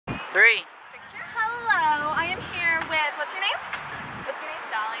3. Hello, I am here with, what's your name? What's your name?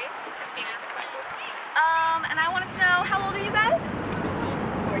 Dolly, Kristina. And I wanted to know, how old are you guys?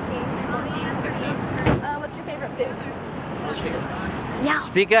 14. 13. What's your favorite food? Yeah.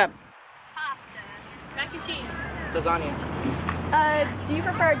 Speak up. Pasta. Mac and cheese. Lasagna. Do you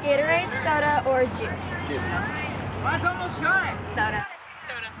prefer Gatorade, soda, or juice? Juice. Soda.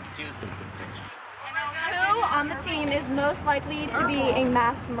 Juice. Who on the team is most likely to be a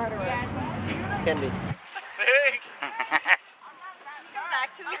mass murderer? Candy. Come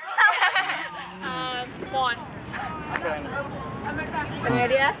back to me. Juan. Any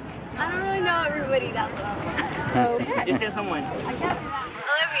idea? I don't really know everybody that well. Okay. Just say someone.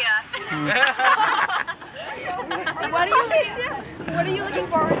 Olivia. What are you looking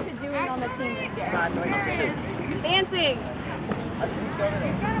forward to doing on the team this year? Dancing.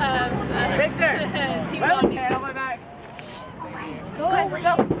 Victor. Team bonding. Go.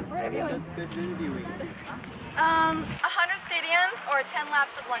 We're interviewing. 100 stadiums or 10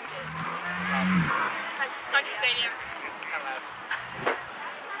 laps of lunges? 100 stadiums.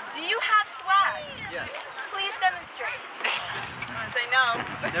 Do you have swag? Yes. Please demonstrate. I'm gonna say no.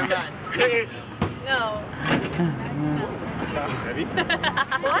 Never mind. No. Ready?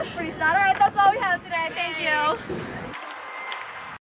 Well, that's pretty sad. All right, that's all we have today. Thank you.